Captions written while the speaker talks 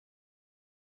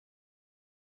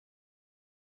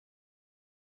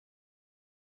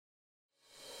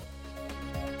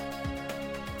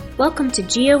Welcome to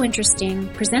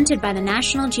GeoInteresting, presented by the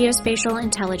National Geospatial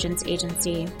Intelligence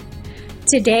Agency.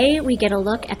 Today, we get a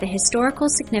look at the historical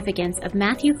significance of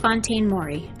Matthew Fontaine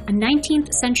Maury, a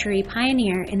 19th century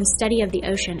pioneer in the study of the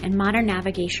ocean and modern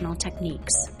navigational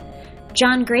techniques.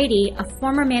 John Grady, a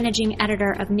former managing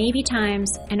editor of Navy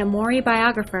Times and a Maury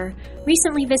biographer,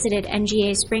 recently visited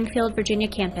NGA's Springfield, Virginia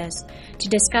campus to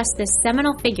discuss this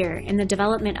seminal figure in the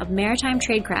development of maritime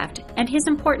tradecraft and his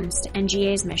importance to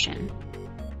NGA's mission.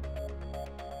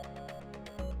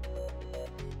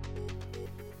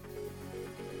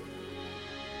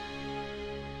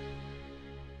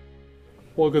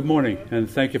 Well, good morning, and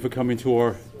thank you for coming to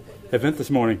our event this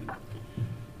morning.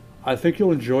 I think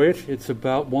you'll enjoy it. It's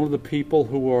about one of the people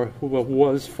who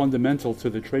was fundamental to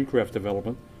the tradecraft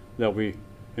development that we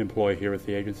employ here at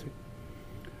the agency.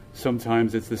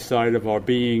 Sometimes it's the side of our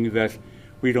being that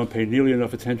we don't pay nearly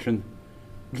enough attention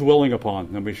dwelling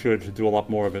upon, and we should do a lot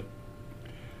more of it.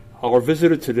 Our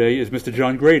visitor today is Mr.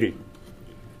 John Grady,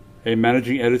 a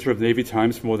managing editor of Navy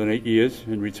Times for more than 8 years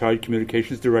and retired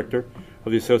communications director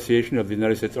of the Association of the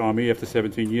United States Army after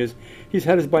 17 years. He's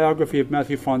had his biography of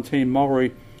Matthew Fontaine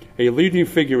Maury, a leading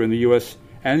figure in the U.S.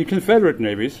 and Confederate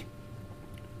navies.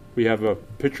 We have a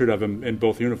picture of him in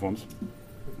both uniforms.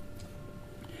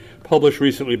 Published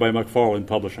recently by McFarland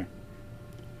Publishing.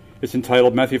 It's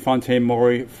entitled Matthew Fontaine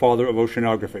Maury, Father of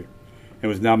Oceanography, and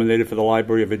was nominated for the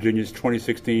Library of Virginia's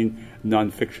 2016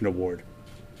 Nonfiction Award.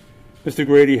 Mr.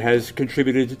 Grady has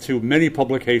contributed to many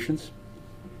publications.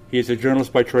 He is a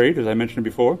journalist by trade, as I mentioned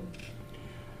before.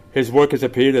 His work has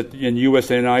appeared in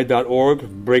usni.org,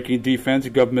 Breaking Defense,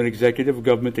 Government Executive,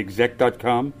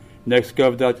 governmentexec.com,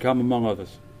 nextgov.com, among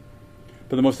others.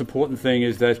 But the most important thing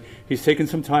is that he's taken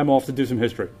some time off to do some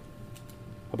history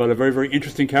about a very, very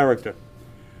interesting character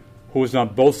who was on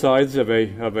both sides of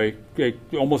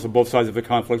almost on both sides of the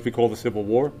conflict we call the Civil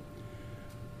War,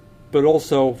 but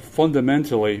also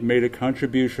fundamentally made a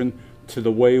contribution to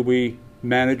the way we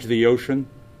manage the ocean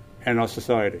and our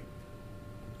society.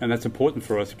 And that's important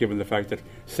for us given the fact that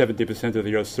 70% of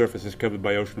the Earth's surface is covered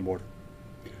by ocean water.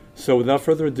 So without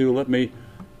further ado, let me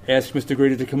ask Mr.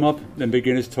 Grady to come up and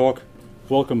begin his talk.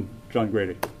 Welcome, John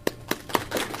Grady.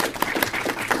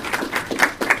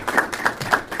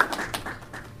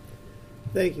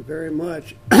 Thank you very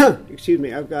much. Excuse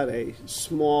me, I've got a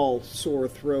small sore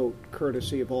throat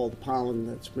courtesy of all the pollen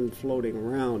that's been floating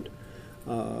around.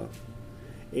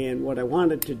 And what I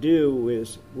wanted to do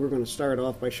is, we're going to start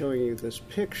off by showing you this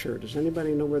picture. Does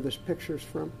anybody know where this picture's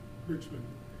from? Richmond.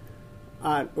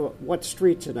 What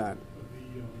street's it on?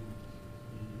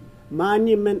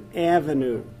 Monument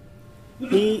Avenue.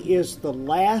 He is the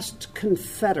last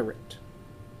Confederate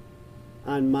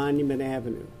on Monument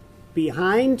Avenue.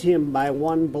 Behind him by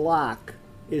one block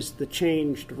is the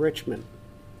changed Richmond,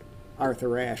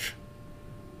 Arthur Ashe,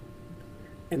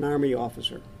 an Army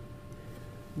officer.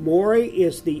 Maury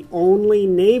is the only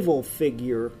naval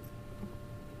figure,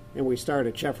 and we start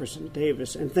at Jefferson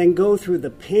Davis, and then go through the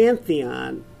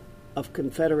pantheon of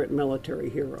Confederate military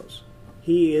heroes.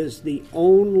 He is the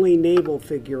only naval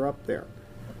figure up there.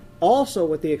 Also,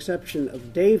 with the exception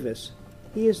of Davis,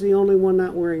 he is the only one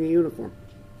not wearing a uniform.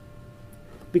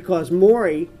 Because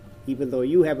Maury, even though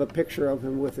you have a picture of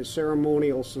him with his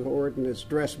ceremonial sword and his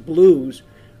dress blues,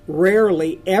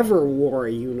 rarely ever wore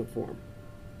a uniform.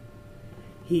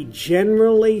 He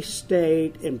generally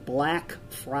stayed in black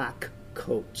frock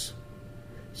coats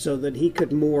so that he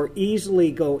could more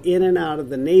easily go in and out of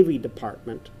the Navy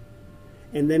Department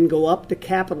and then go up to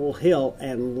Capitol Hill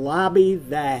and lobby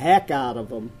the heck out of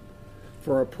them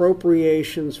for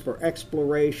appropriations, for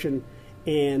exploration,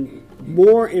 and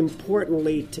more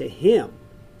importantly to him,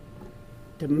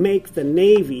 to make the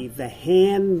Navy the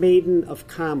handmaiden of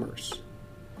commerce.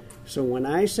 So when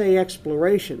I say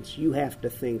explorations, you have to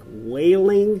think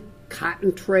whaling,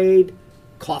 cotton trade,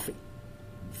 coffee,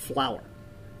 flour.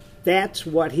 That's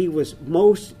what he was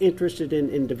most interested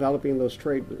in developing those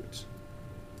trade routes.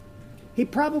 He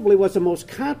probably was the most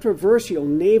controversial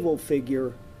naval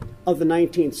figure of the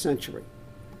 19th century.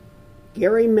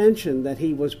 Gary mentioned that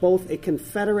he was both a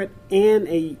Confederate and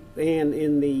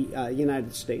in the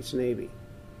United States Navy.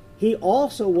 He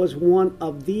also was one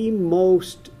of the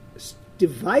most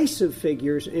divisive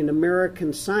figures in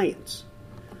American science.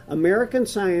 American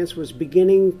science was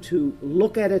beginning to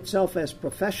look at itself as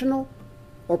professional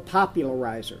or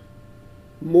popularizer.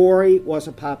 Maury was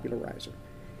a popularizer.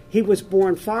 He was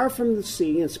born far from the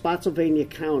sea in Spotsylvania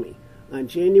County on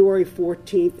January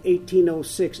 14th,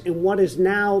 1806, in what is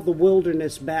now the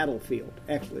Wilderness Battlefield.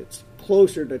 Actually, it's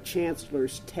closer to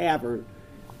Chancellor's Tavern.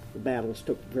 The battles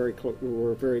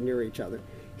were very near each other.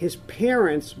 His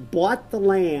parents bought the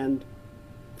land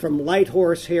from Light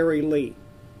Horse Harry Lee.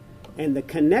 And the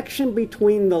connection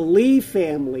between the Lee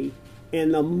family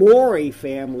and the Maury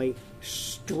family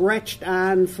stretched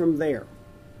on from there.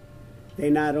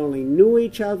 They not only knew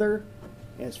each other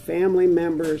as family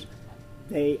members,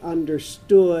 they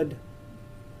understood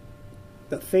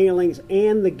the failings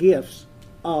and the gifts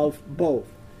of both.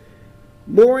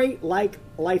 Maury, like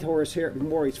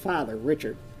Maury's father,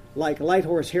 Richard, like Light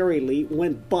Horse Harry Lee,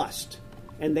 went bust,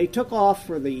 and they took off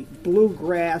for the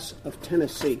bluegrass of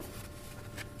Tennessee.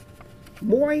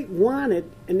 Maury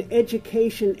wanted an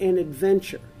education and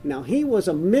adventure. Now, he was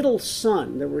a middle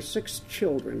son. There were six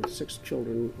children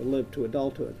lived to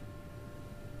adulthood.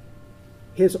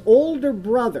 His older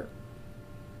brother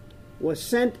was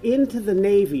sent into the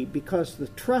Navy because the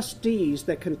trustees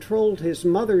that controlled his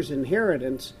mother's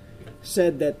inheritance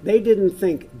said that they didn't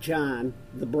think John,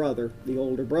 the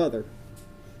oldest brother,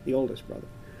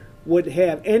 would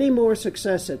have any more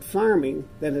success at farming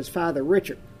than his father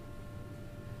Richard.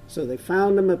 So they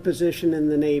found him a position in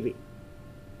the Navy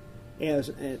as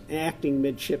an acting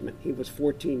midshipman. He was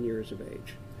 14 years of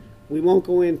age. We won't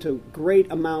go into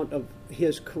great amount of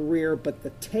his career, but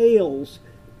the tales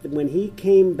when he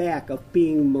came back of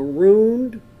being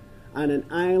marooned on an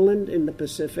island in the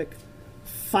Pacific,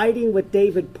 fighting with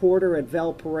David Porter at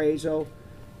Valparaiso,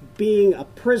 being a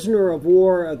prisoner of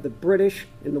war of the British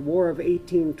in the War of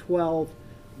 1812,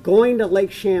 going to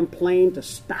Lake Champlain to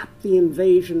stop the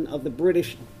invasion of the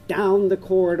British down the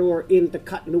corridor in to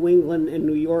cut New England and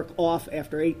New York off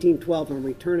after 1812 and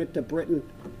return it to Britain,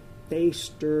 they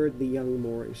stirred the young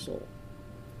Maury soul.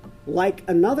 Like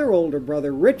another older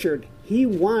brother, Richard, he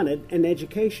wanted an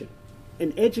education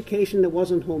that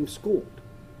wasn't homeschooled.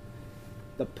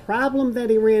 The problem that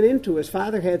he ran into, his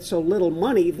father had so little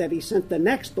money that he sent the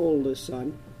next oldest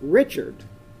son, Richard,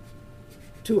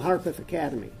 to Harpeth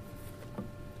Academy.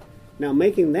 Now,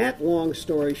 making that long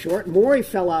story short, Maury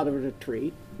fell out of a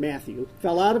tree, Matthew,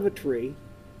 fell out of a tree,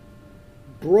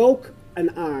 broke an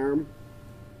arm,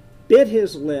 bit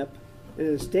his lip, and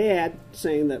his dad,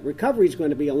 saying that recovery is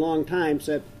going to be a long time,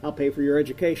 said, "I'll pay for your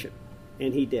education."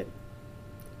 And he did.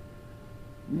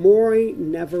 Maury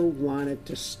never wanted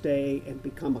to stay and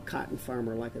become a cotton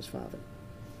farmer like his father.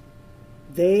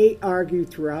 They argued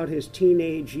throughout his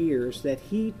teenage years that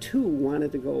he too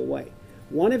wanted to go away.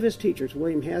 One of his teachers,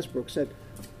 William Hasbrook, said,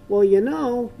 "Well,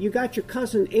 you got your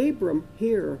cousin Abram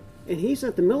here, and he's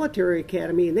at the military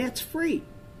academy, and that's free.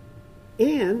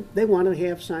 And they want to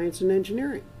have science and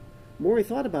engineering." Maury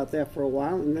thought about that for a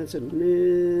while and then said,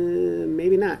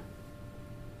 maybe not.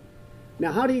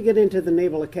 Now, how do you get into the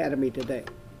Naval Academy today?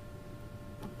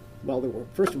 Well,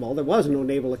 first of all, there was no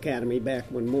Naval Academy back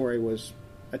when Maury was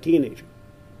a teenager,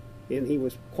 and he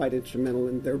was quite instrumental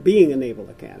in there being a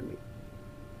Naval Academy.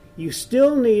 You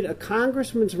still need a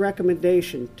congressman's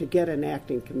recommendation to get an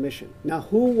acting commission. Now,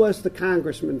 who was the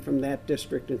congressman from that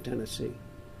district in Tennessee?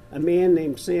 A man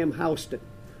named Sam Houston,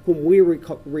 whom we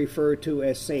refer to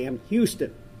as Sam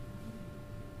Houston.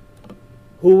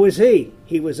 Who was he?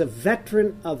 He was a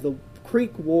veteran of the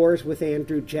Creek Wars with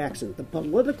Andrew Jackson. The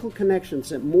political connections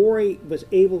that Maury was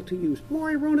able to use.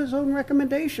 Maury wrote his own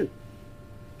recommendation.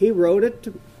 He wrote it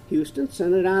to Houston,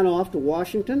 sent it on off to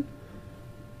Washington.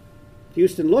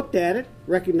 Houston looked at it,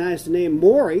 recognized the name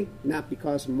Maury, not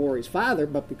because of Maury's father,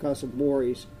 but because of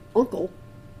Maury's uncle,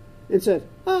 and said,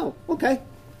 "Oh, okay.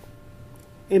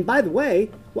 And by the way,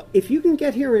 if you can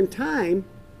get here in time,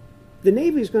 the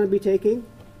Navy is going to be taking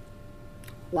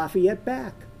Lafayette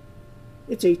back.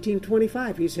 It's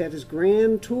 1825. He's had his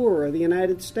grand tour of the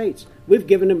United States. We've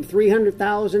given him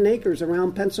 300,000 acres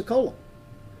around Pensacola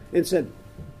and said,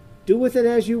 do with it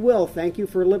as you will. Thank you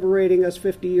for liberating us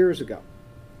 50 years ago."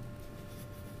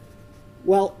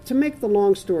 Well, to make the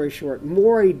long story short,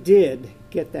 Maury did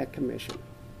get that commission.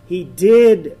 He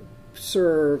did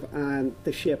serve on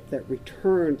the ship that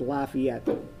returned Lafayette,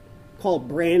 called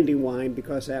Brandywine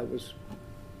because that was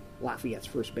Lafayette's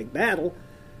first big battle.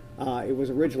 It was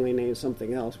originally named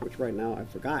something else, which right now I've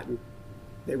forgotten.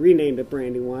 They renamed it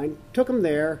Brandywine, took him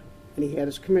there, and he had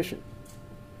his commission.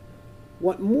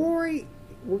 What Maury,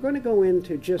 we're going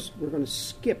to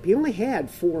skip. He only had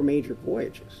 4 major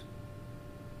voyages.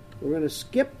 We're going to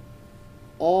skip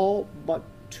all but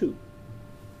 2.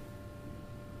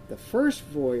 The first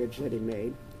voyage that he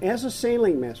made, as a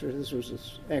sailing master, this was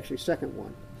his actually second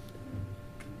one,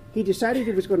 he decided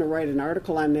he was going to write an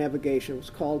article on navigation. It was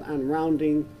called On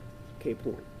Rounding Cape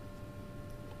Horn.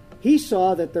 He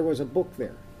saw that there was a book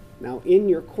there. Now, in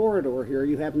your corridor here,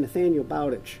 you have Nathaniel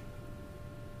Bowditch.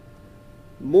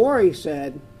 Maury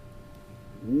said,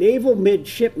 naval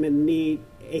midshipmen need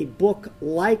a book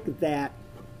like that,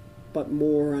 but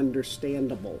more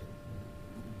understandable.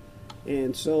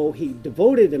 And so he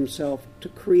devoted himself to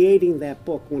creating that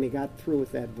book when he got through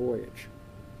with that voyage.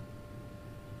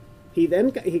 He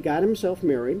got himself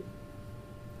married.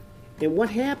 And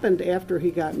what happened after he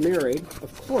got married?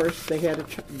 Of course, they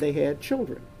had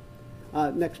children.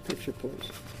 Next picture,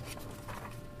 please.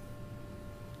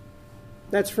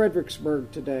 That's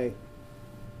Fredericksburg today.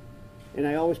 And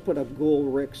I always put up Ghoul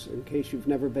Rick's in case you've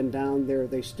never been down there.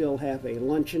 They still have a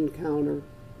luncheon counter.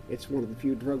 It's one of the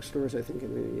few drugstores, I think,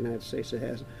 in the United States that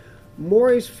has.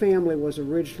 Maury's family was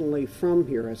originally from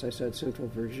here, as I said, Central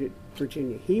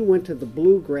Virginia. He went to the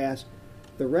Bluegrass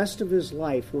the rest of his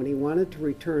life. When he wanted to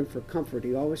return for comfort,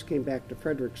 he always came back to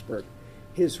Fredericksburg.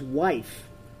 His wife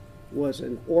was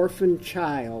an orphan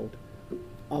child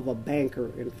of a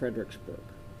banker in Fredericksburg.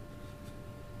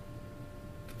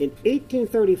 In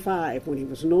 1835, when he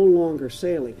was no longer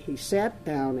sailing, he sat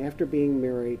down after being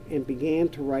married and began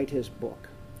to write his book.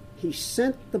 He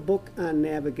sent the book on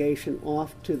navigation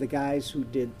off to the guys who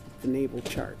did the naval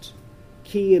charts,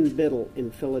 Key and Biddle in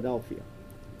Philadelphia.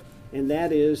 And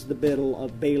that is the Biddle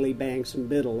of Bailey, Banks, and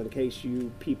Biddle, in case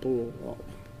you people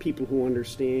who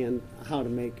understand how to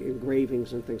make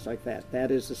engravings and things like that. That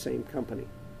is the same company.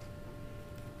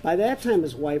 By that time,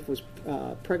 his wife was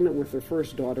pregnant with her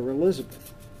first daughter,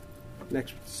 Elizabeth.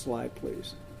 Next slide,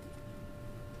 please.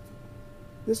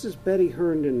 This is Betty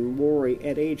Herndon Maury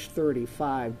at age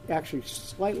 35, actually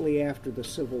slightly after the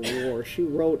Civil War. She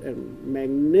wrote a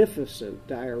magnificent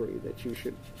diary that you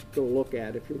should go look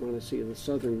at if you want to see the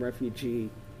Southern refugee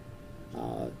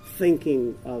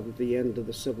thinking of the end of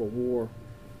the Civil War.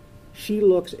 She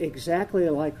looks exactly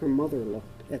like her mother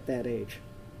looked at that age.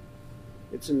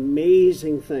 It's an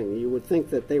amazing thing. You would think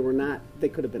that they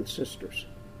could have been sisters.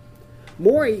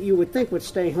 Maury, you would think, would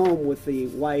stay home with the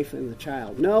wife and the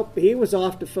child. Nope, he was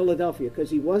off to Philadelphia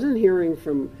because he wasn't hearing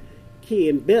from Key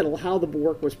and Biddle how the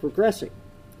work was progressing.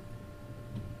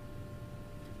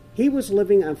 He was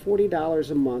living on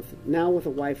 $40 a month, now with a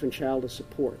wife and child to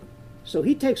support. So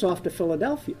he takes off to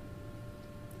Philadelphia.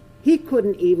 He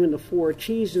couldn't even afford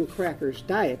cheese and crackers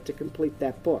diet to complete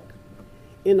that book.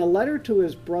 In a letter to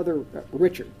his brother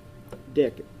Richard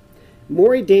Dick,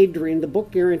 Maury daydreamed the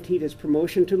book guaranteed his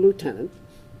promotion to lieutenant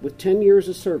with 10 years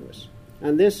of service.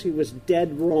 On this, he was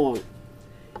dead wrong.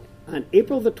 On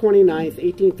April the 29th,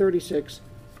 1836,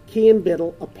 Key and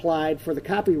Biddle applied for the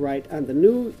copyright on the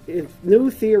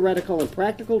new theoretical and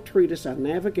practical treatise on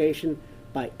navigation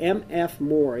by M.F.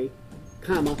 Maury,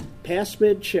 past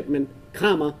midshipman,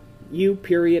 U.S.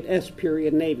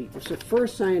 Navy. It was the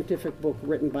first scientific book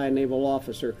written by a naval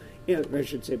officer, I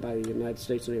should say by the United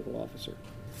States naval officer.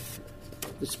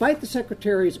 Despite the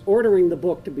secretaries ordering the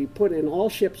book to be put in all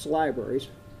ships' libraries,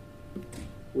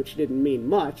 which didn't mean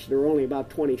much, there were only about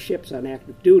 20 ships on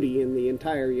active duty in the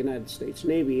entire United States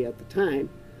Navy at the time,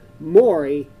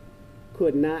 Maury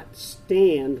could not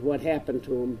stand what happened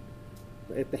to him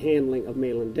at the handling of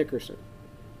Mahlon Dickerson.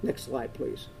 Next slide,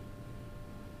 please.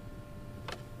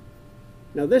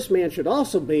 Now, this man should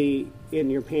also be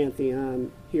in your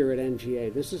pantheon here at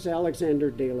NGA. This is Alexander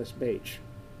Dallas Bache,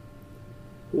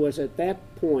 who was at that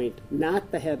point not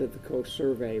the head of the Coast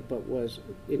Survey, but was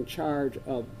in charge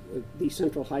of the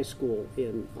Central High School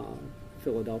in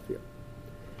Philadelphia.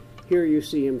 Here you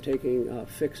see him taking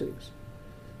fixings.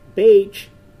 Bache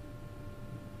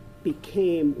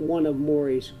became one of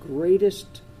Maury's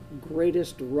greatest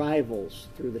rivals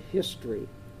through the history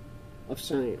of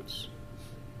science.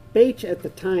 Bache, at the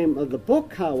time of the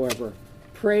book, however,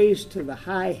 praised to the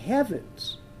high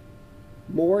heavens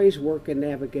Maury's work in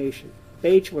navigation.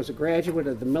 Bache was a graduate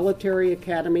of the military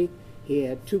academy. He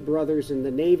had two brothers in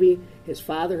the Navy. His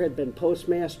father had been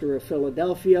postmaster of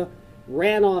Philadelphia,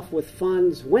 ran off with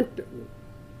funds, went to,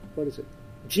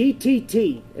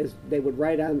 GTT, as they would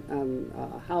write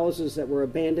on houses that were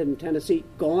abandoned in Tennessee,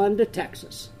 gone to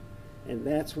Texas. And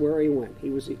that's where he went. He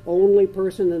was the only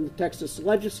person in the Texas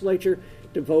legislature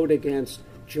to vote against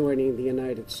joining the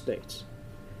United States.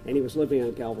 And he was living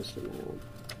on Galveston Island.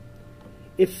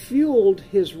 It fueled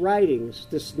his writings,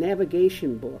 this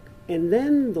navigation book, and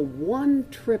then the one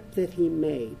trip that he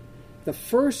made, the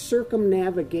first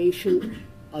circumnavigation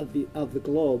of the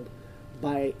globe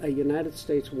by a United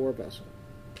States war vessel,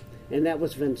 and that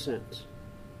was Vincennes.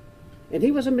 And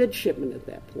he was a midshipman at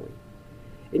that point.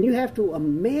 And you have to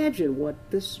imagine what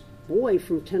this boy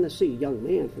from Tennessee, young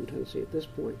man from Tennessee at this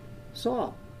point,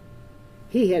 saw.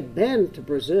 He had been to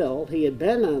Brazil. He had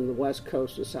been on the west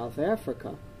coast of South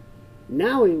Africa.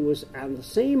 Now he was on the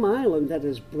same island that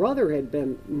his brother had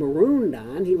been marooned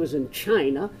on. He was in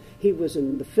China. He was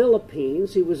in the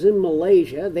Philippines. He was in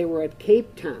Malaysia. They were at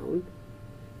Cape Town.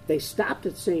 They stopped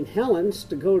at St. Helens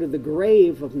to go to the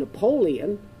grave of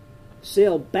Napoleon.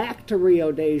 sailed back to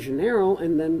Rio de Janeiro,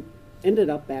 and then ended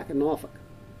up back in Norfolk.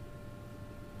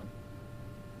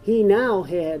 He now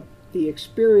had the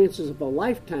experiences of a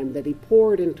lifetime that he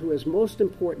poured into his most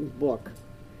important book,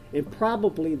 and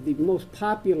probably the most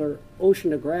popular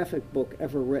oceanographic book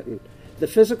ever written, The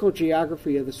Physical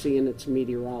Geography of the Sea and Its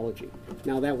Meteorology.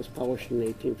 Now, that was published in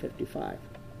 1855.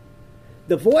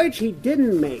 The voyage he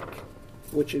didn't make,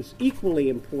 which is equally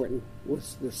important,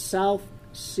 was the South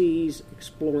Seas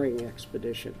Exploring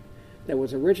Expedition that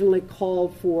was originally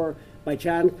called for by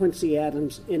John Quincy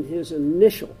Adams in his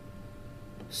initial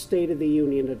State of the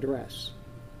Union address.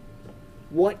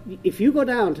 If you go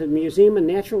down to the Museum of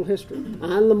Natural History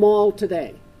on the Mall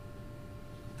today,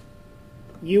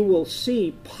 you will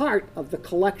see part of the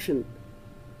collection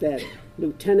that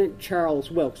Lieutenant Charles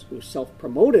Wilkes, who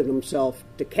self-promoted himself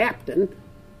to Captain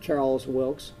Charles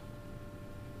Wilkes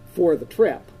for the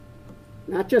trip,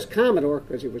 not just Commodore,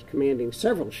 because he was commanding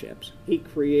several ships. He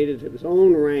created his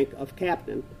own rank of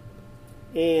captain,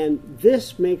 and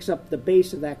this makes up the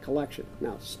base of that collection.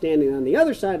 Now, standing on the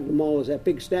other side of the mall is that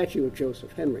big statue of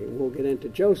Joseph Henry, and we'll get into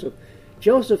Joseph.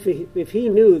 Joseph, if he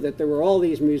knew that there were all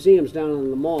these museums down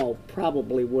on the mall,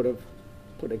 probably would have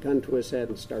put a gun to his head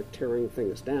and start tearing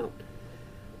things down.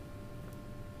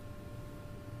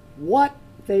 What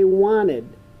they wanted,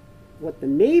 what the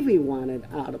Navy wanted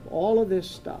out of all of this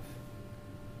stuff,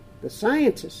 the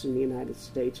scientists in the United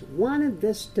States wanted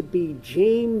this to be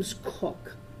James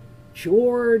Cook,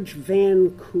 George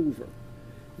Vancouver.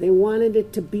 They wanted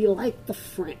it to be like the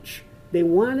French. They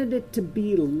wanted it to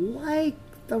be like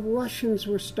the Russians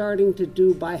were starting to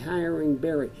do by hiring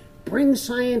Berry. Bring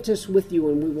scientists with you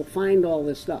and we will find all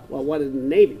this stuff. Well, what did the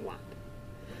Navy want?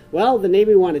 Well, the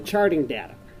Navy wanted charting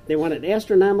data. They wanted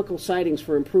astronomical sightings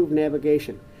for improved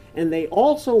navigation. And they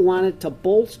also wanted to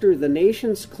bolster the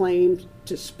nation's claims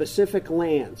to specific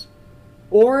lands.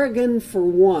 Oregon, for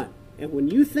one. And when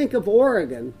you think of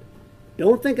Oregon,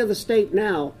 don't think of the state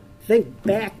now. Think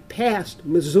back past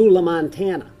Missoula,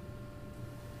 Montana.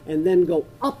 And then go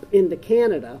up into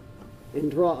Canada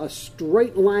and draw a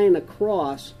straight line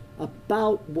across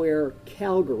about where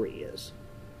Calgary is.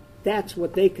 That's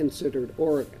what they considered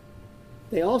Oregon.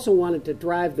 They also wanted to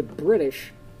drive the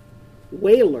British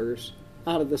whalers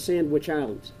out of the Sandwich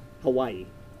Islands, Hawaii.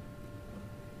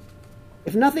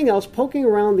 If nothing else, poking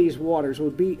around these waters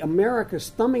would be America's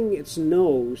thumbing its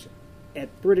nose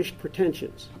at British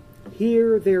pretensions,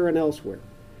 here, there, and elsewhere.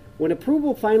 When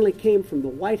approval finally came from the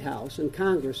White House and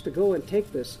Congress to go and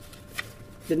take this,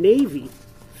 the Navy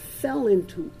fell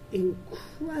into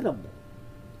incredible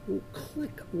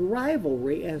clique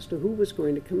rivalry as to who was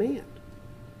going to command.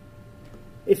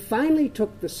 It finally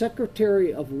took the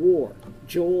Secretary of War,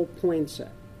 Joel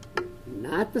Poinsett,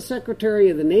 not the Secretary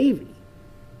of the Navy,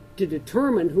 to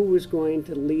determine who was going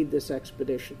to lead this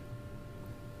expedition.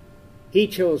 He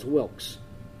chose Wilkes.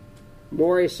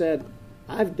 Maury said,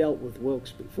 I've dealt with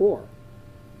Wilkes before.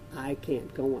 I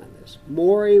can't go on this.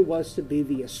 Maury was to be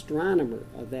the astronomer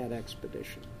of that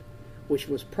expedition, which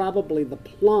was probably the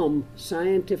plumb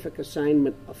scientific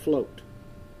assignment afloat.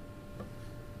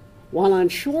 While on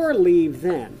shore leave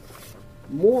then,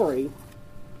 Maury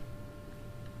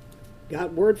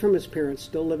got word from his parents,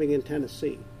 still living in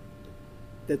Tennessee,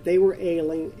 that they were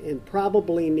ailing and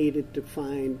probably needed to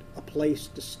find a place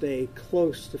to stay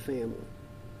close to family.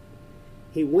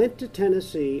 He went to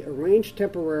Tennessee, arranged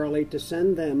temporarily to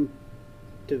send them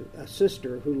to a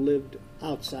sister who lived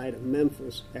outside of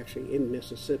Memphis, actually in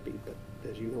Mississippi, but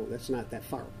as you know, that's not that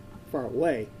far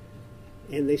away.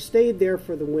 And they stayed there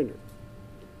for the winter.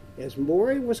 As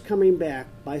Maury was coming back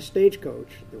by stagecoach,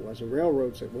 there wasn't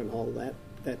railroads that went all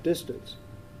that distance,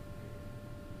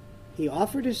 he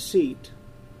offered his seat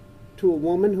to a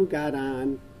woman who got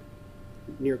on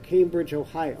near Cambridge,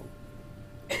 Ohio.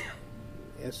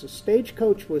 As the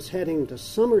stagecoach was heading to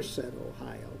Somerset,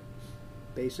 Ohio,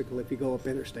 basically if you go up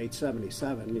Interstate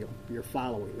 77, you're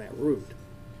following that route,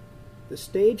 the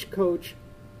stagecoach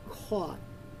caught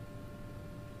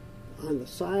on the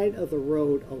side of the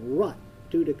road a rut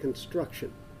due to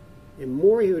construction. And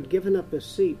Maury, who had given up his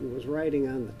seat and was riding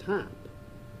on the top,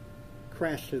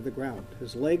 crashed to the ground.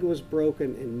 His leg was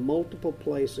broken in multiple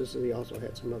places, and he also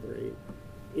had some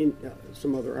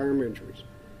other arm injuries.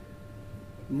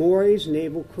 Maury's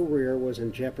naval career was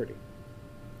in jeopardy.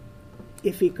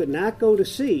 If he could not go to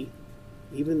sea,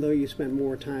 even though you spent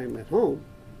more time at home,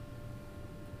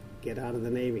 get out of the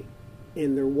Navy.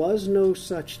 And there was no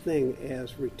such thing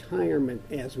as retirement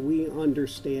as we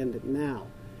understand it now.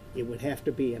 It would have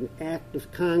to be an act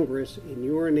of Congress in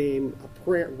your name, a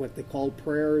prayer, what they called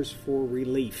prayers for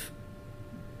relief.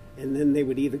 And then they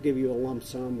would either give you a lump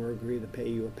sum or agree to pay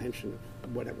you a pension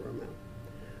of whatever amount.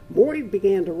 Maury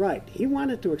began to write. He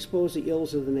wanted to expose the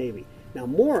ills of the Navy. Now,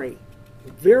 Maury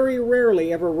very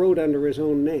rarely ever wrote under his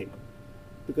own name,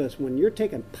 because when you're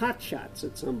taking pot shots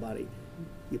at somebody,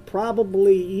 you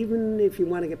probably, even if you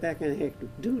want to get back on active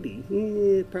duty,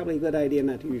 it's probably a good idea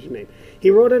not to use your name. He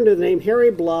wrote under the name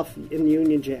Harry Bluff in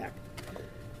Union Jack.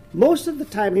 Most of the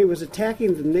time he was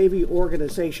attacking the Navy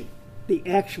organization, the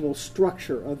actual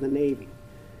structure of the Navy.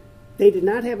 They did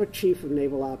not have a chief of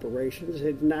naval operations.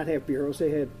 They did not have bureaus.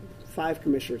 They had 5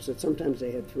 commissioners. Sometimes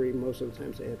they had 3. Most of the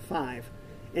times they had 5.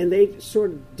 And they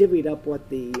sort of divvied up what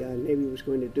the Navy was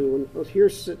going to do. And well,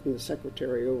 here's sitting the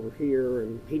secretary over here,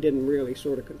 and he didn't really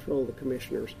sort of control the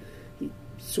commissioners. He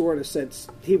sort of said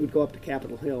he would go up to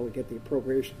Capitol Hill and get the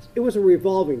appropriations. It was a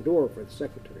revolving door for the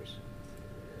secretaries.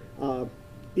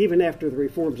 Even after the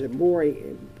reforms that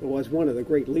Maury was one of the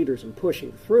great leaders in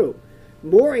pushing through,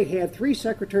 Maury had 3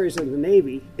 secretaries in the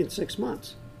Navy in 6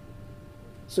 months.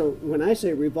 So when I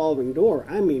say revolving door,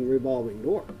 I mean revolving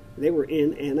door. They were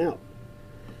in and out.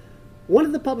 One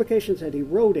of the publications that he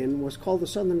wrote in was called the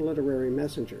Southern Literary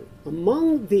Messenger.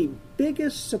 Among the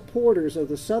biggest supporters of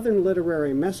the Southern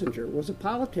Literary Messenger was a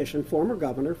politician, former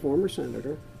governor, former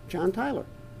senator, John Tyler.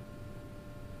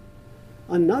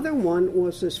 Another one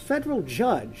was this federal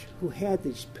judge who had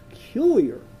these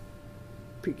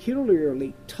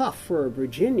peculiarly tough for a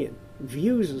Virginian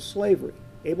views of slavery,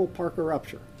 Abel Parker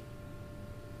Upshur.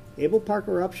 Abel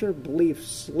Parker Upshur believed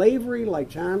slavery, like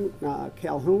John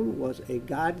Calhoun, was a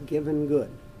God-given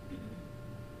good.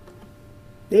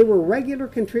 They were regular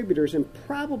contributors and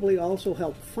probably also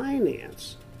helped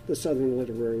finance the Southern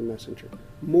Literary Messenger.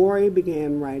 Maury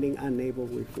began writing on naval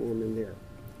reform in there.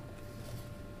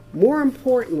 More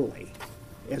importantly,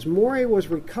 as Maury was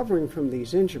recovering from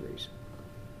these injuries,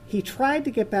 he tried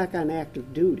to get back on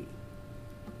active duty.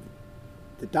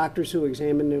 The doctors who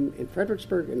examined him in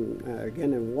Fredericksburg and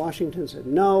again in Washington said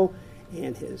no,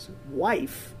 and his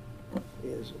wife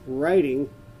is writing,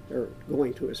 or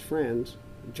going to his friends,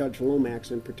 Judge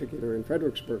Lomax in particular in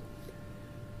Fredericksburg,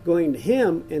 going to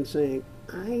him and saying,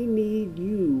 I need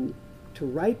you to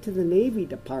write to the Navy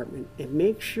Department and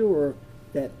make sure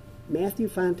that Matthew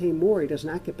Fontaine Maury does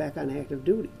not get back on active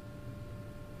duty.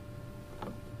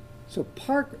 So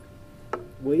Parker,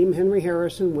 William Henry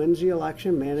Harrison, wins the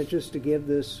election, manages to give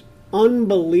this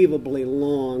unbelievably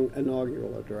long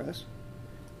inaugural address,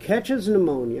 catches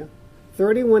pneumonia.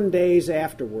 31 days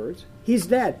afterwards, he's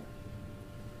dead.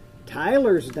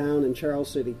 Tyler's down in Charles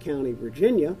City County,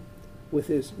 Virginia, with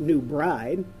his new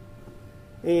bride,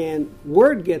 and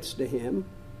word gets to him,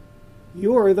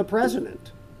 you're the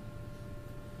president.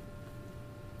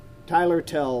 Tyler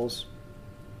tells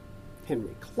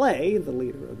Henry Clay, the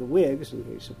leader of the Whigs, and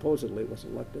he supposedly was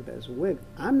elected as a Whig,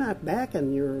 I'm not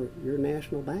backing your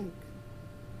national bank.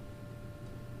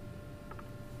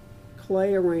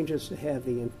 Clay arranges to have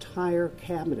the entire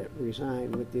cabinet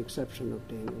resign with the exception of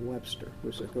Daniel Webster,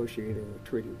 who's negotiating a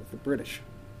treaty with the British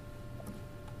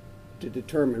to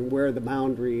determine where the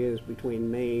boundary is between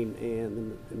Maine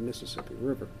and the Mississippi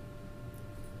River.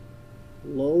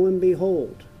 Lo and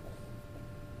behold,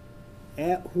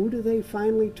 who do they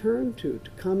finally turn to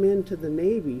come into the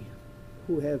Navy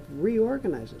who have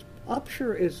reorganized this?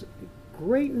 Upshur is a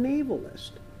great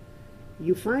navalist.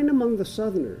 You find among the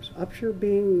Southerners, Upshur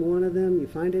being one of them, you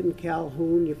find it in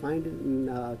Calhoun, you find it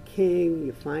in King,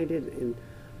 you find it in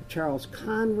Charles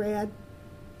Conrad.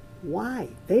 Why?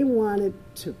 They wanted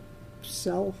to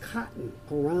sell cotton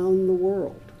around the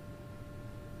world.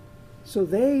 So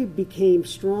they became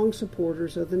strong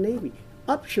supporters of the Navy.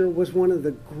 Upshur was one of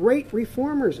the great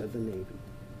reformers of the Navy.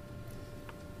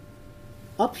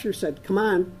 Upshur said, come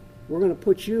on, we're going to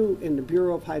put you in the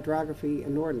Bureau of Hydrography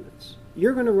and Ordnance.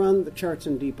 You're going to run the charts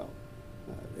and depot.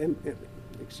 The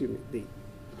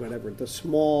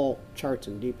small charts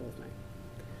and depot thing.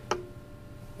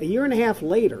 A year and a half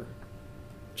later,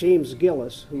 James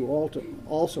Gillis, who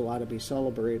also ought to be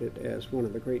celebrated as one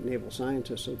of the great naval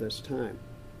scientists of this time,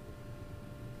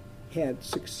 had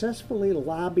successfully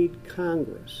lobbied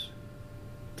Congress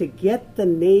to get the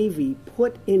Navy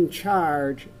put in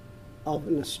charge of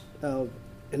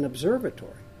an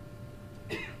observatory.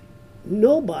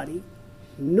 Nobody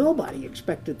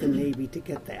expected the Navy to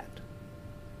get that.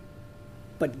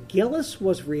 But Gillis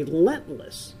was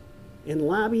relentless in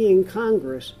lobbying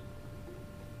Congress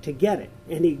to get it,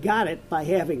 and he got it by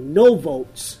having no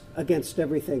votes against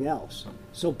everything else.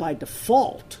 So by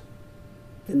default,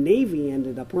 the Navy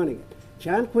ended up running it.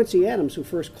 John Quincy Adams, who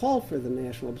first called for the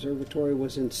National Observatory,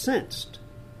 was incensed.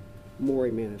 Maury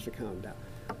managed to calm him down.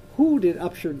 Who did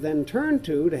Upshur then turn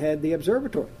to head the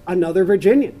observatory? Another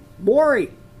Virginian,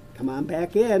 Maury. Come on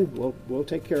back in. We'll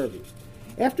take care of you.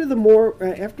 After the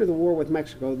war with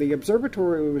Mexico, the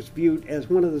observatory was viewed as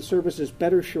one of the service's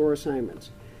better shore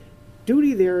assignments.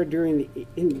 Duty there during the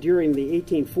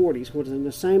 1840s was an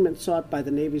assignment sought by the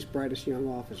Navy's brightest young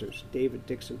officers: David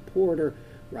Dixon Porter,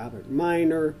 Robert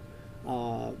Minor,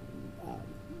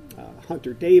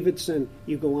 Hunter Davidson.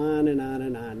 You go on and on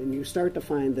and on, and you start to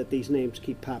find that these names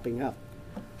keep popping up.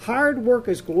 Hard work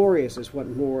is glorious, is what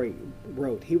Maury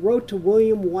wrote. He wrote to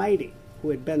William Whiting, who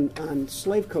had been on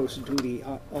slave coast duty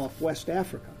off West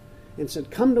Africa, and said,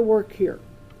 "Come to work here."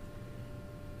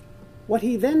 What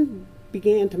he then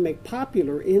began to make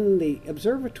popular in the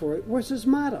observatory was his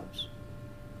mottos.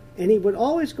 And he would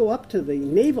always go up to the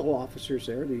naval officers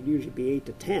there, there'd usually be 8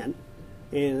 to 10,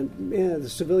 and the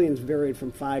civilians varied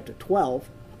from 5 to 12,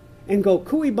 and go,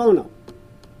 "Cui bono."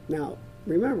 Now,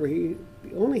 remember, he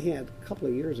only had a couple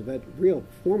of years of real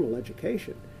formal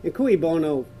education. And cui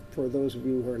bono, for those of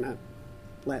you who are not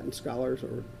Latin scholars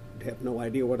or have no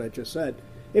idea what I just said,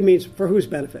 it means for whose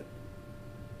benefit.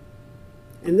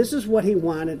 And this is what he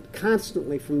wanted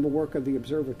constantly from the work of the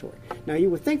observatory. Now,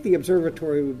 you would think the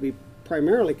observatory would be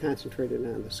primarily concentrated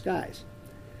on the skies.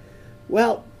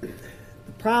 Well, the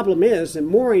problem is that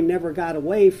Maury never got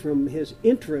away from his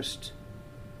interest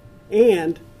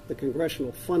and the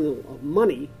congressional funnel of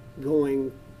money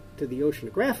going to the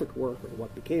oceanographic work, or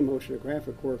what became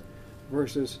oceanographic work,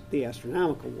 versus the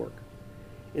astronomical work.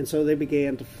 And so they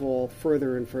began to fall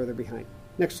further and further behind.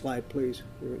 Next slide, please.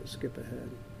 We're going to skip ahead.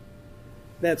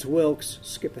 That's Wilkes.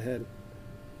 Skip ahead.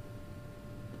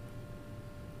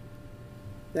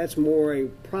 That's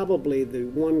Maury, probably the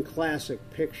one classic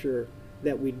picture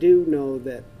that we do know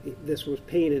that this was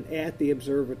painted at the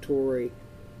observatory,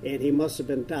 and he must have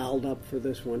been dialed up for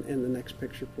this one. And the next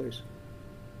picture, please.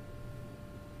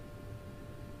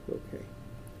 Okay.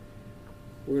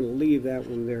 We're going to leave that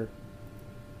one there.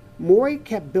 Maury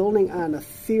kept building on a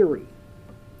theory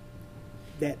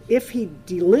that if he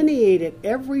delineated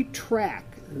every track,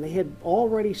 and they had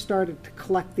already started to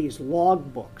collect these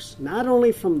log books, not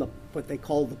only from what they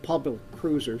called the public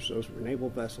cruisers, those were naval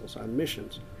vessels on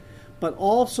missions, but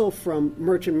also from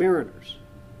merchant mariners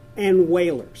and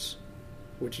whalers,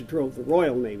 which drove the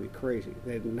Royal Navy crazy.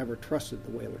 They had never trusted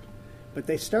the whalers. But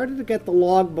they started to get the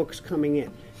log books coming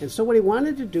in. And so what he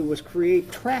wanted to do was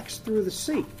create tracks through the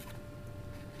sea.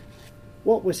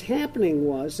 What was happening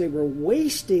was they were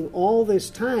wasting all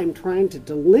this time trying to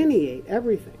delineate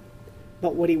everything.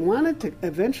 But what he wanted to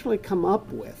eventually come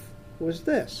up with was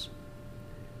this.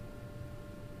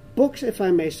 Books, if I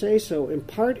may say so,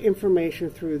 impart information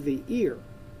through the ear.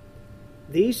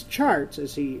 These charts,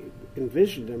 as he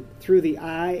envisioned them, through the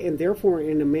eye, and therefore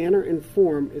in a manner and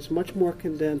form, is much more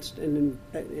condensed and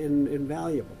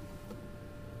invaluable.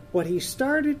 What he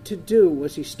started to do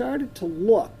was he started to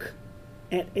look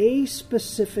at a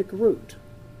specific route.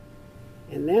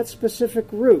 And that specific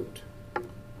route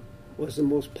was the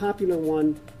most popular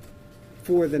one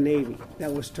for the Navy.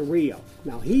 That was to Rio.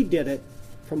 Now, he did it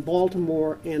from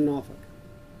Baltimore and Norfolk.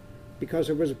 Because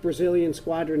there was a Brazilian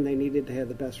squadron, they needed to have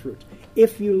the best routes.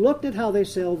 If you looked at how they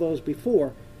sailed those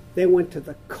before, they went to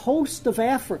the coast of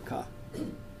Africa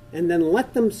and then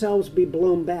let themselves be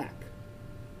blown back.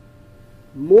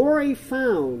 Maury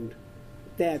found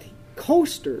that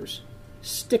coasters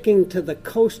sticking to the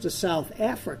coast of South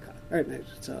Africa, or not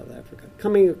South Africa,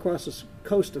 coming across the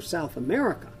coast of South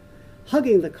America,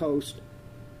 hugging the coast,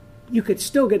 you could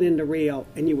still get into Rio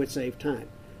and you would save time.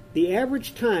 The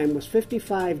average time was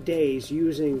 55 days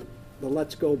using the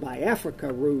Let's Go by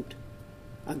Africa route.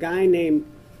 A guy named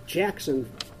Jackson,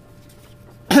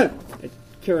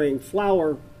 carrying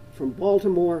flour from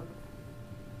Baltimore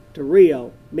to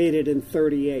Rio, made it in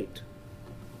 38.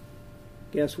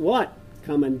 Guess what?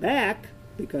 Coming back,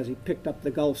 because he picked up the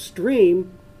Gulf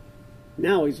Stream,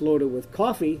 now he's loaded with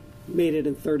coffee, made it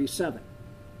in 37.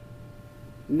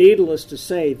 Needless to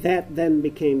say, that then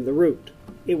became the route.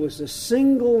 It was a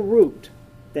single route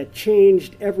that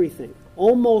changed everything.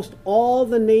 Almost all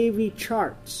the Navy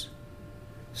charts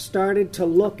started to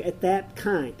look at that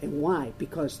kind. And why?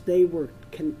 Because they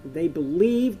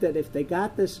believed that if they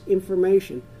got this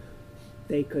information,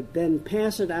 they could then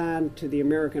pass it on to the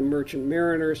American merchant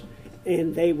mariners,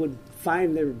 and they would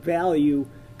find their value.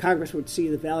 Congress would see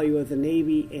the value of the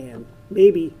Navy and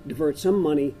maybe divert some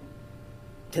money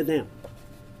to them.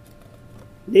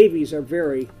 Navies are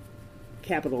very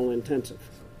capital intensive.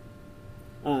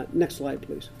 Next slide,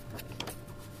 please.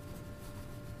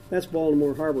 That's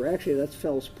Baltimore Harbor. Actually, that's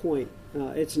Fells Point.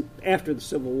 It's after the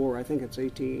Civil War. I think it's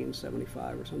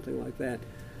 1875 or something like that.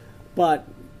 But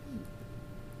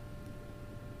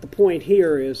the point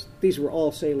here is these were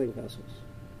all sailing vessels.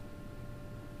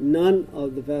 none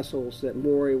of the vessels that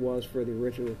Maury was for the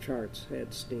original charts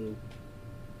had steam.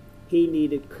 He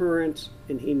needed currents,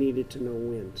 and he needed to know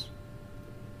winds.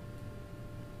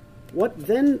 What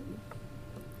then,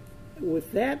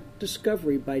 with that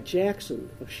discovery by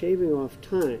Jackson of shaving off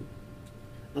time,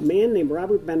 a man named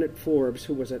Robert Bennett Forbes,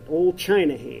 who was an old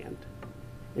China hand,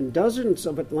 and dozens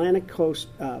of Atlantic coast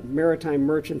maritime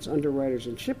merchants, underwriters,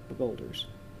 and shipbuilders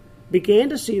began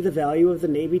to see the value of the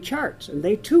Navy charts, and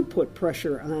they too put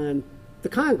pressure on the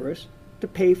Congress to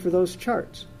pay for those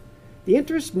charts. The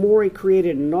interest Maury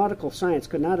created in nautical science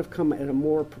could not have come at a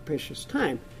more propitious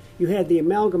time. You had the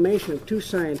amalgamation of two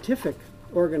scientific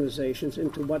organizations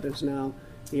into what is now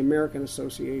the American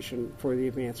Association for the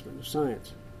Advancement of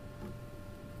Science.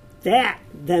 That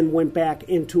then went back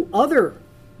into other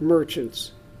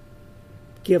merchants.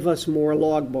 Give us more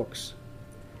logbooks.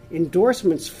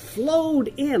 Endorsements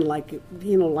flowed in like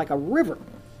a river.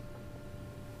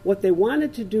 What they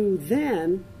wanted to do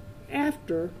then,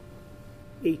 after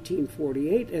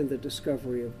 1848 and the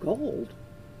discovery of gold,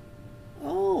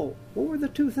 what were the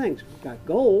two things? We got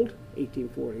gold,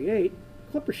 1848,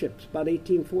 clipper ships, about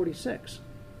 1846.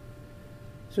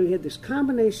 So you had this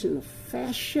combination of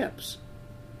fast ships,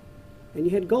 and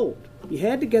you had gold. You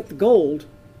had to get the gold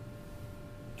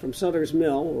from Sutter's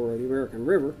Mill or the American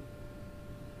River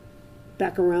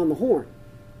back around the Horn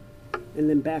and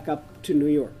then back up to New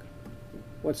York.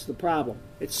 What's the problem?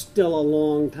 It's still a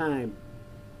long time.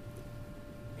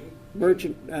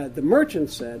 The merchant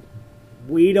said,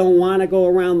 we don't want to go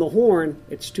around the Horn.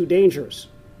 It's too dangerous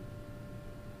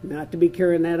not to be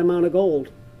carrying that amount of gold.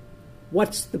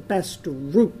 What's the best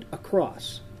route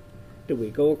across? Do we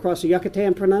go across the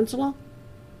Yucatan Peninsula?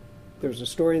 There's a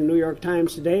story in the New York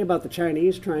Times today about the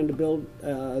Chinese trying to build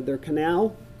their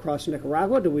canal across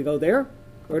Nicaragua. Do we go there,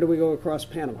 or do we go across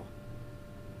Panama?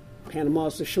 Panama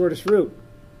is the shortest route.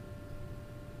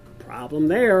 Problem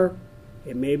there,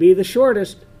 it may be the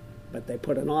shortest, but they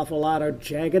put an awful lot of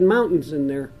jagged mountains in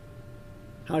there.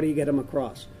 How do you get them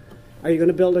across? Are you going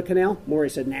to build a canal? Maury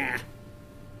said, nah.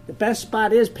 The best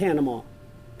spot is Panama.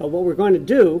 But what we're going to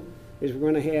do is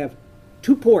we're going to have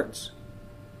two ports,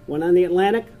 one on the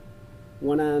Atlantic,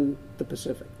 one on the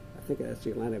Pacific. I think that's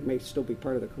the Atlantic. It may still be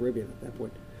part of the Caribbean at that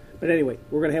point. But anyway,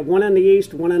 we're going to have one on the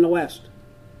east, one on the west.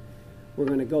 We're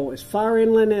going to go as far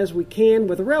inland as we can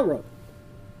with a railroad.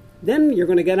 Then you're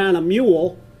going to get on a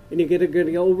mule, and you're going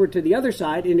to go over to the other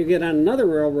side, and you get on another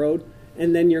railroad,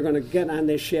 and then you're going to get on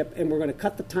this ship, and we're going to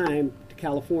cut the time to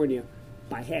California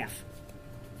by half.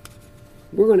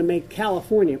 We're going to make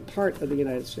California part of the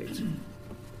United States.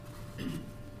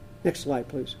 Next slide,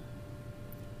 please.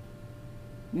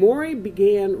 Maury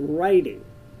began writing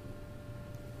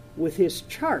with his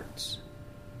charts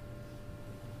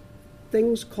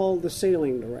things called the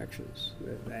sailing directions.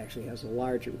 It actually has a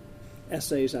larger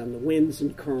essays on the winds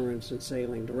and currents and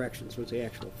sailing directions was the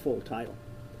actual full title.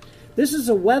 This is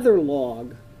a weather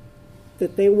log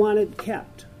that they wanted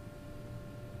kept.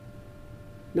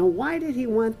 Now, why did he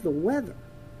want the weather?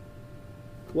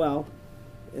 Well,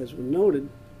 as we noted,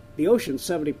 the ocean's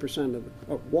 70%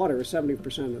 of water is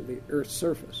 70% of the Earth's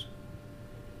surface.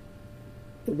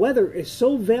 The weather is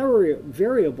so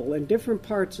variable in different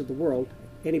parts of the world.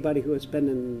 Anybody who has been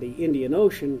in the Indian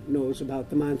Ocean knows about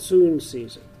the monsoon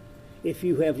season. If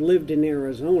you have lived in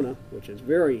Arizona, which is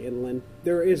very inland,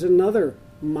 there is another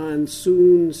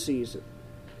monsoon season.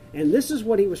 And this is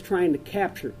what he was trying to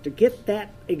capture, to get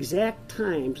that exact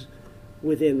times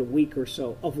within a week or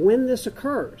so of when this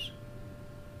occurs.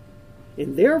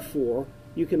 And therefore,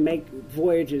 you can make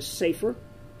voyages safer,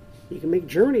 you can make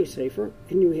journeys safer,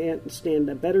 and you stand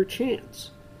a better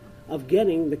chance of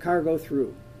getting the cargo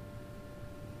through.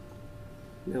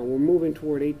 Now, we're moving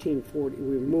toward 1840.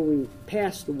 We're moving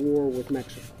past the war with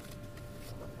Mexico.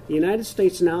 The United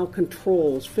States now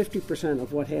controls 50%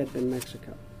 of what had been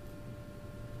Mexico.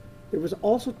 There was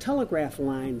also telegraph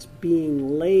lines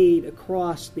being laid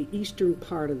across the eastern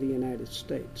part of the United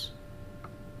States.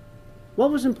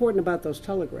 What was important about those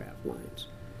telegraph lines?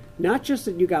 Not just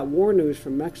that you got war news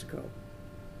from Mexico.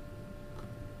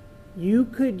 You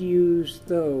could use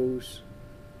those,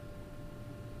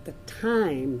 the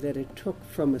time that it took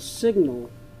from a signal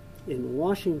in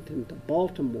Washington to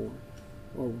Baltimore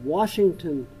or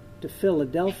Washington to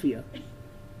Philadelphia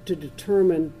to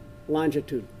determine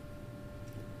longitude.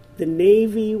 The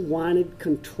Navy wanted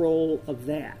control of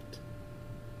that.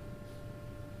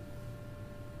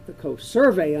 The Coast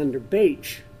Survey under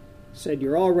Bache said,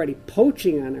 you're already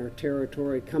poaching on our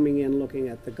territory, coming in looking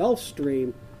at the Gulf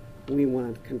Stream. We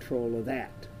want control of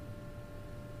that.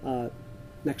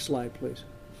 Next slide, please.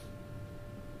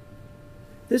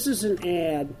 This is an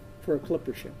ad for a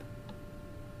clipper ship.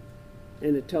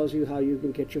 and it tells you how you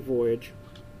can get your voyage.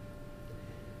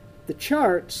 The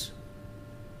charts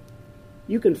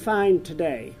you can find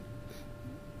today.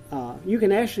 You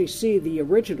can actually see the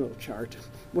original chart.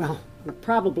 Well,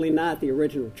 probably not the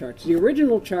original charts. The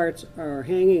original charts are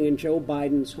hanging in Joe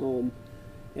Biden's home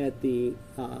at the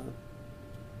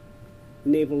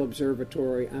Naval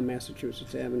Observatory on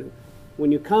Massachusetts Avenue.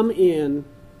 When you come in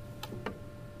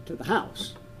to the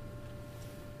house,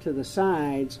 to the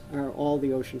sides are all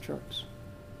the ocean charts.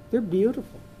 They're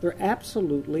beautiful. They're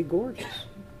absolutely gorgeous.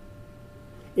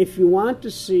 If you want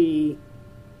to see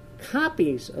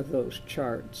copies of those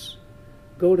charts,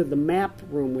 go to the map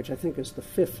room, which I think is the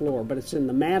 5th floor, but it's in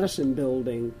the Madison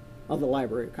building of the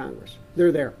Library of Congress.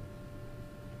 They're there.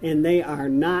 And they are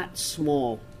not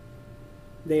small.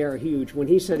 They are huge. When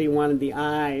he said he wanted the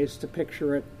eyes to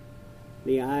picture it,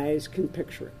 the eyes can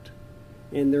picture it.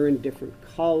 And they're in different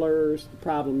colors. The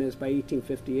problem is, by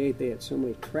 1858, they had so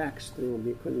many tracks through them,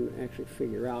 you couldn't actually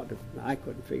figure out, I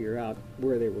couldn't figure out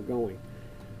where they were going.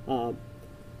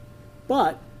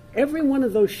 But every one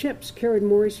of those ships carried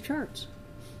Maury's charts.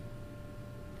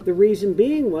 The reason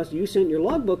being was, you sent your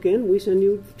logbook in, we send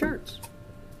you the charts.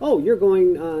 Oh, you're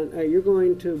going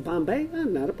to Bombay?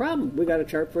 Not a problem. We got a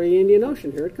chart for the Indian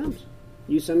Ocean. Here it comes.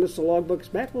 You send us the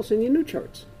logbooks back, we'll send you new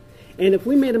charts. And if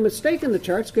we made a mistake in the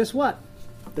charts, guess what?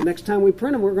 The next time we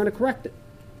print them, we're going to correct it.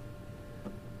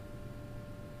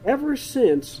 Ever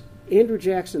since Andrew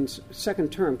Jackson's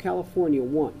second term, California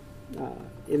won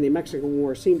in the Mexican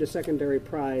War, seemed a secondary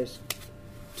prize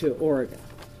to Oregon.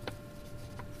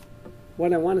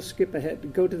 What I want to skip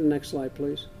ahead, go to the next slide,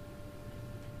 please.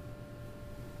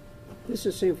 This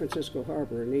is San Francisco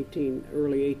Harbor in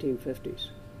early 1850s.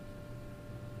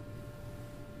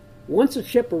 Once a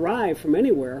ship arrived from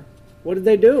anywhere, what did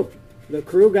they do? The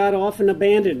crew got off and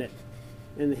abandoned it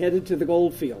and headed to the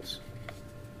gold fields.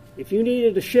 If you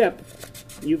needed a ship,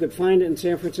 you could find it in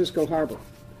San Francisco Harbor.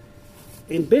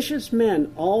 Ambitious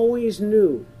men always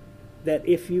knew that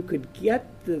if you could get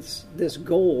this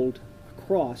gold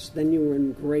across, then you were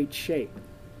in great shape.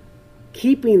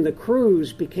 Keeping the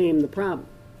crews became the problem.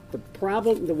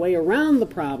 The way around the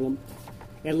problem,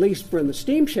 at least from the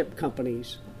steamship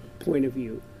company's point of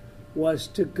view, was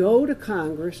to go to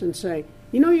Congress and say,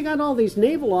 you got all these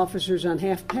naval officers on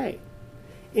half pay.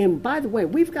 And by the way,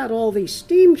 we've got all these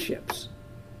steamships.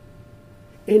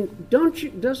 And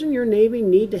doesn't your Navy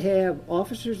need to have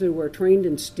officers who are trained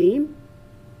in steam?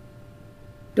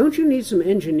 Don't you need some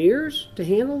engineers to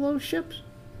handle those ships?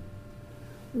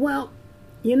 Well,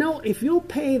 if you'll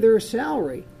pay their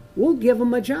salary, we'll give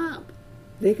them a job.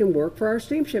 They can work for our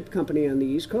steamship company on the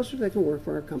East Coast, or they can work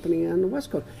for our company on the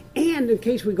West Coast. And in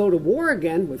case we go to war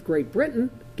again with Great Britain,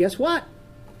 guess what?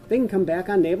 They can come back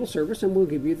on naval service and we'll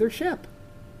give you their ship,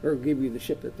 or give you the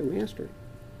ship that they're mastering.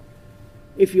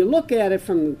 If you look at it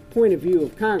from the point of view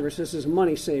of Congress, this is a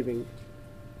money-saving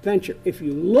venture. If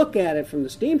you look at it from the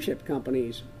steamship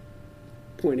company's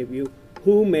point of view,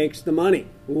 who makes the money?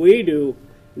 We do.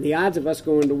 And the odds of us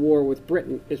going to war with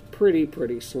Britain is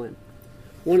pretty slim.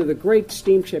 One of the great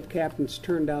steamship captains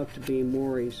turned out to be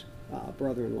Maury's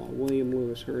brother-in-law, William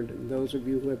Lewis Herndon. Those of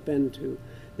you who have been to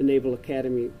the Naval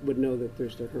Academy would know that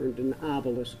there's the Herndon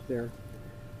obelisk there.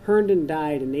 Herndon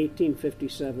died in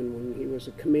 1857 when he was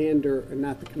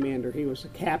he was a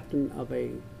captain of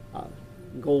a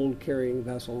gold-carrying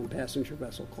vessel and passenger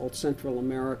vessel called Central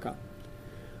America.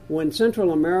 When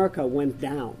Central America went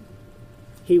down,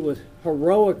 he was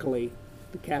heroically,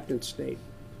 the captain stayed,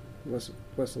 was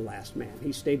the last man.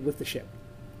 He stayed with the ship.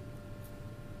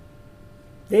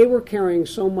 They were carrying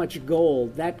so much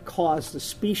gold that caused the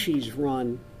species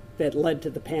run that led to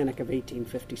the Panic of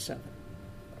 1857.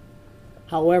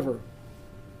 However,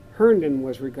 Herndon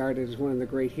was regarded as one of the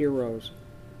great heroes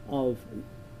of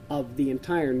the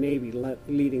entire Navy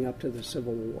leading up to the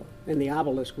Civil War. And the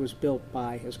obelisk was built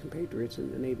by his compatriots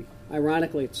in the Navy.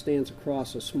 Ironically, it stands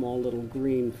across a small little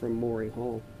green from Maury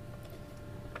Hall.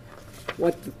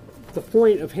 What the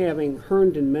point of having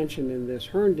Herndon mentioned in this,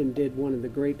 Herndon did one of the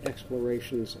great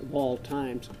explorations of all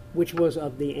times, which was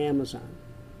of the Amazon.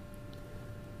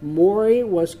 Maury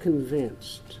was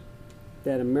convinced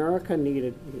that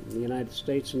the United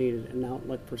States needed an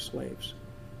outlet for slaves.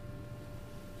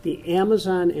 The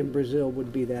Amazon in Brazil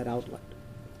would be that outlet.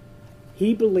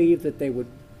 He believed that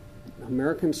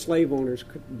American slave owners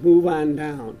could move on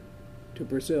down to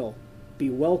Brazil, be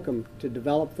welcomed to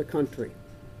develop the country,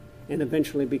 and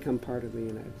eventually become part of the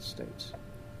United States.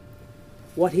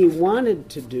 What he wanted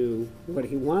to do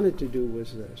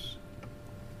was this: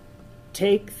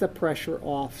 take the pressure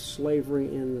off slavery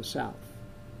in the South.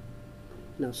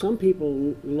 Now, some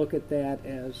people look at that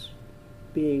as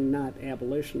being not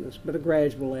abolitionist, but a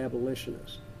gradual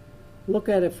abolitionist. Look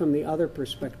at it from the other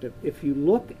perspective. If you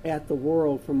look at the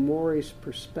world from Maury's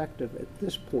perspective at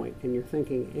this point, and you're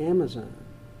thinking Amazon,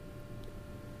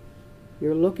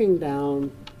 you're looking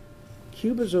down,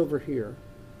 Cuba's over here,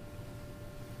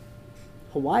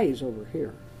 Hawaii's over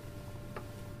here,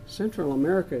 Central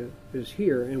America is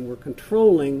here, and we're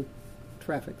controlling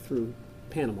traffic through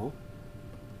Panama.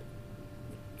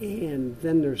 And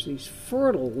then there's these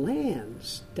fertile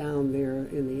lands down there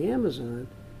in the Amazon,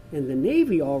 and the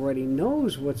Navy already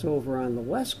knows what's over on the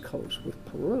west coast with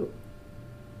Peru.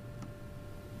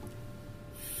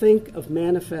 Think of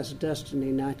Manifest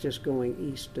Destiny not just going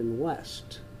east and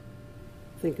west.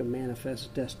 Think of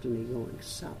Manifest Destiny going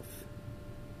south.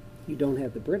 You don't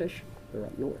have the British, they're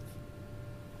up north.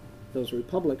 Those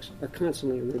republics are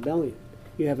constantly in rebellion.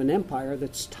 You have an empire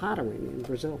that's tottering in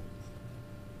Brazil.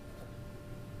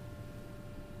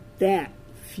 That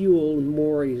fueled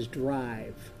Maury's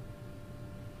drive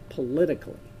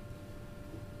politically.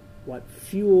 What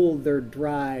fueled their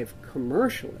drive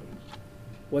commercially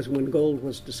was when gold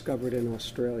was discovered in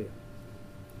Australia.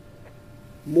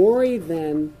 Maury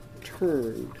then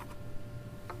turned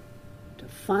to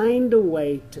find a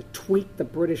way to tweak the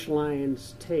British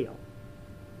lion's tail.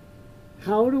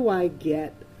 How do I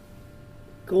get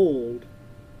gold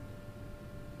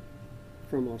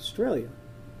from Australia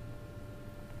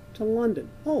to London?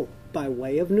 Oh, by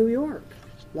way of New York.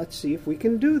 Let's see if we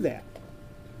can do that.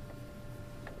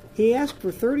 He asked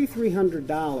for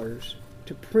 $3,300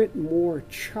 to print more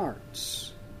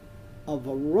charts of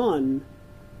a run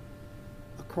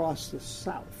across the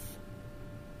South.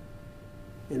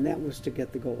 And that was to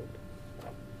get the gold.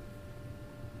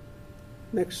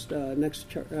 Next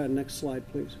slide,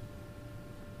 please.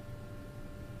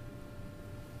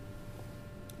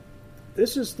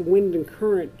 This is the wind and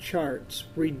current charts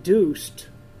reduced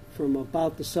from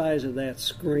about the size of that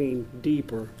screen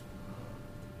deeper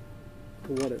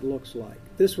to what it looks like.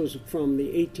 This was from the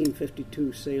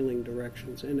 1852 sailing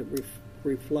directions, and it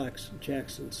reflects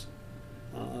Jackson's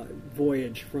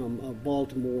voyage from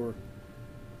Baltimore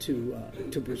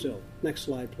to Brazil. Next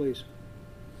slide, please.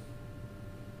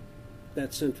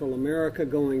 That's Central America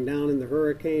going down in the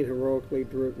hurricane, heroically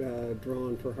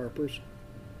drawn for Harper's.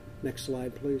 Next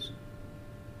slide, please.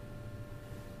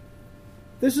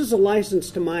 This is a license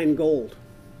to mine gold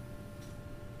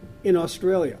in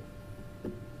Australia.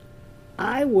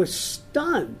 I was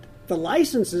stunned. The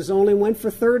licenses only went for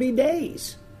 30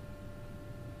 days.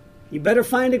 You better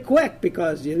find it quick,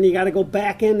 because then you got to go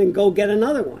back in and go get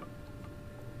another one.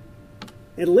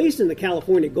 At least in the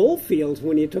California gold fields,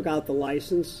 when you took out the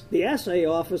license, the assay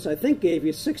office, I think, gave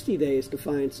you 60 days to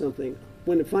find something.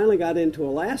 When it finally got into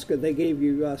Alaska, they gave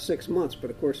you 6 months. But,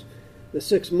 of course, the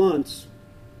 6 months,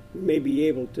 you may be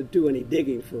able to do any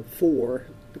digging for 4,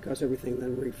 because everything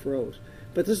then refroze.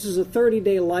 But this is a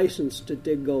 30-day license to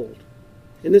dig gold.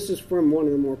 And this is from one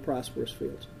of the more prosperous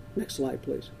fields. Next slide,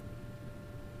 please.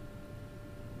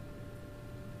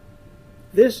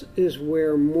 This is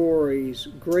where Maury's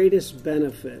greatest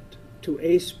benefit to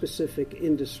a specific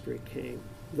industry came,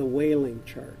 the whaling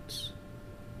charts.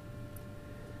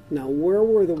 Now, where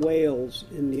were the whales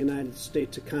in the United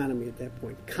States economy at that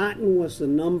point? Cotton was the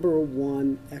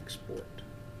 #1 export.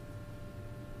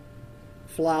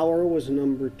 Flour was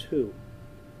 #2.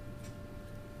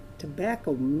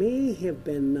 Tobacco may have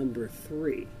been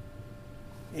 #3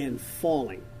 and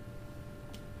falling.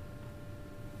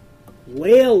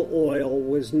 Whale oil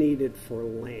was needed for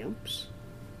lamps.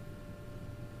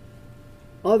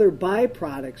 Other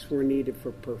byproducts were needed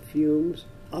for perfumes.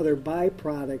 Other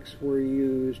byproducts were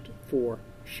used for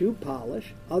shoe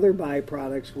polish. Other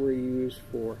byproducts were used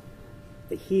for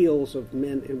the heels of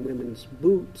men and women's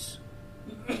boots.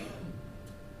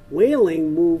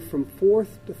 Whaling moved from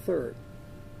 4th to 3rd.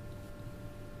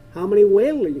 How many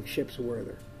whaling ships were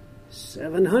there?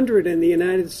 700 in the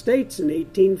United States in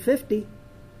 1850.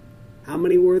 How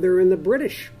many were there in the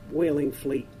British whaling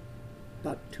fleet?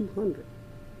 About 200.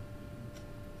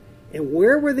 And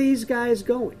where were these guys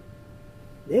going?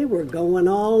 They were going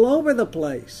all over the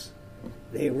place.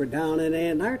 They were down in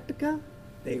Antarctica.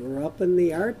 They were up in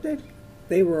the Arctic.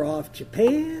 They were off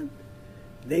Japan.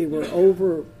 They were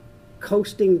over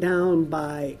coasting down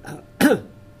by,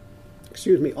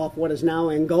 off what is now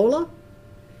Angola.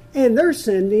 And they're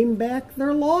sending back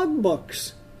their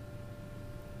logbooks.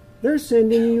 They're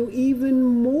sending you even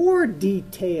more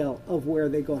detail of where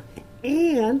they go.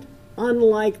 And,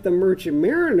 unlike the merchant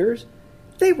mariners,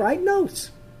 they write notes.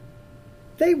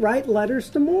 They write letters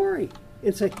to Maury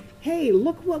and say, hey,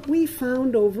 look what we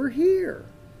found over here.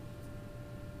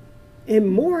 And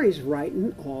Maury's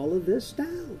writing all of this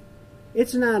down.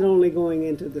 It's not only going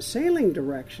into the sailing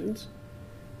directions,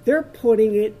 they're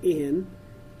putting it in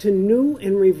to new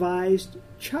and revised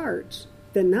charts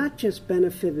that not just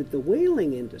benefited the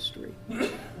whaling industry,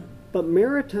 but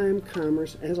maritime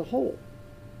commerce as a whole.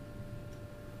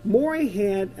 Maury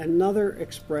had another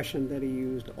expression that he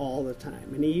used all the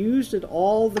time, and he used it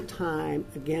all the time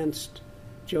against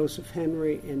Joseph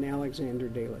Henry and Alexander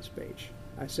de Lesage.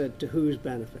 I said, to whose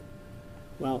benefit?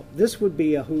 Well, this would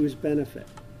be a whose benefit.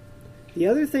 The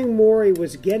other thing Maury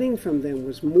was getting from them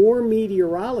was more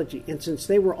meteorology, and since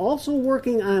they were also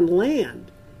working on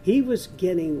land, he was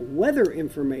getting weather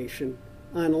information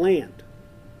on land,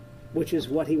 which is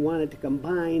what he wanted to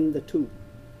combine the two.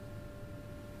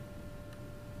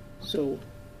 So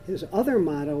his other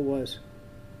motto was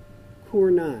cur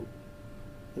non,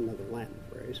 another Latin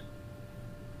phrase.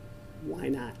 Why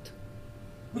not?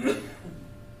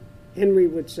 Henry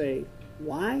would say,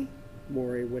 why?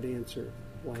 Maury would answer,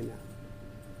 why not?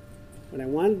 What I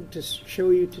wanted to show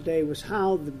you today was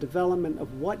how the development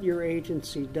of what your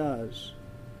agency does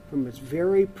from its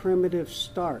very primitive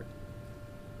start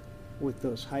with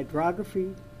those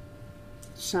hydrography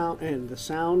sound and the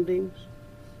soundings,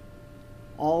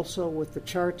 also with the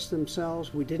charts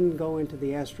themselves. We didn't go into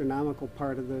the astronomical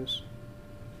part of this,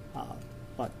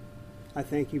 but I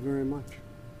thank you very much.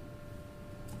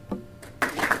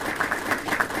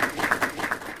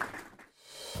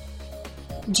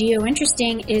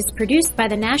 GeoInteresting is produced by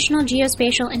the National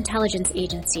Geospatial Intelligence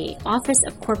Agency, Office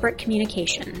of Corporate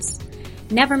Communications.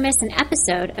 Never miss an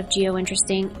episode of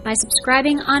GeoInteresting by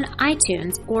subscribing on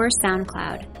iTunes or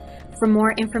SoundCloud. For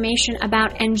more information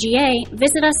about NGA,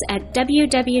 visit us at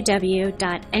www.nga.mil,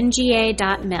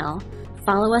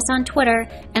 follow us on Twitter,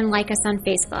 and like us on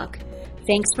Facebook.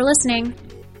 Thanks for listening.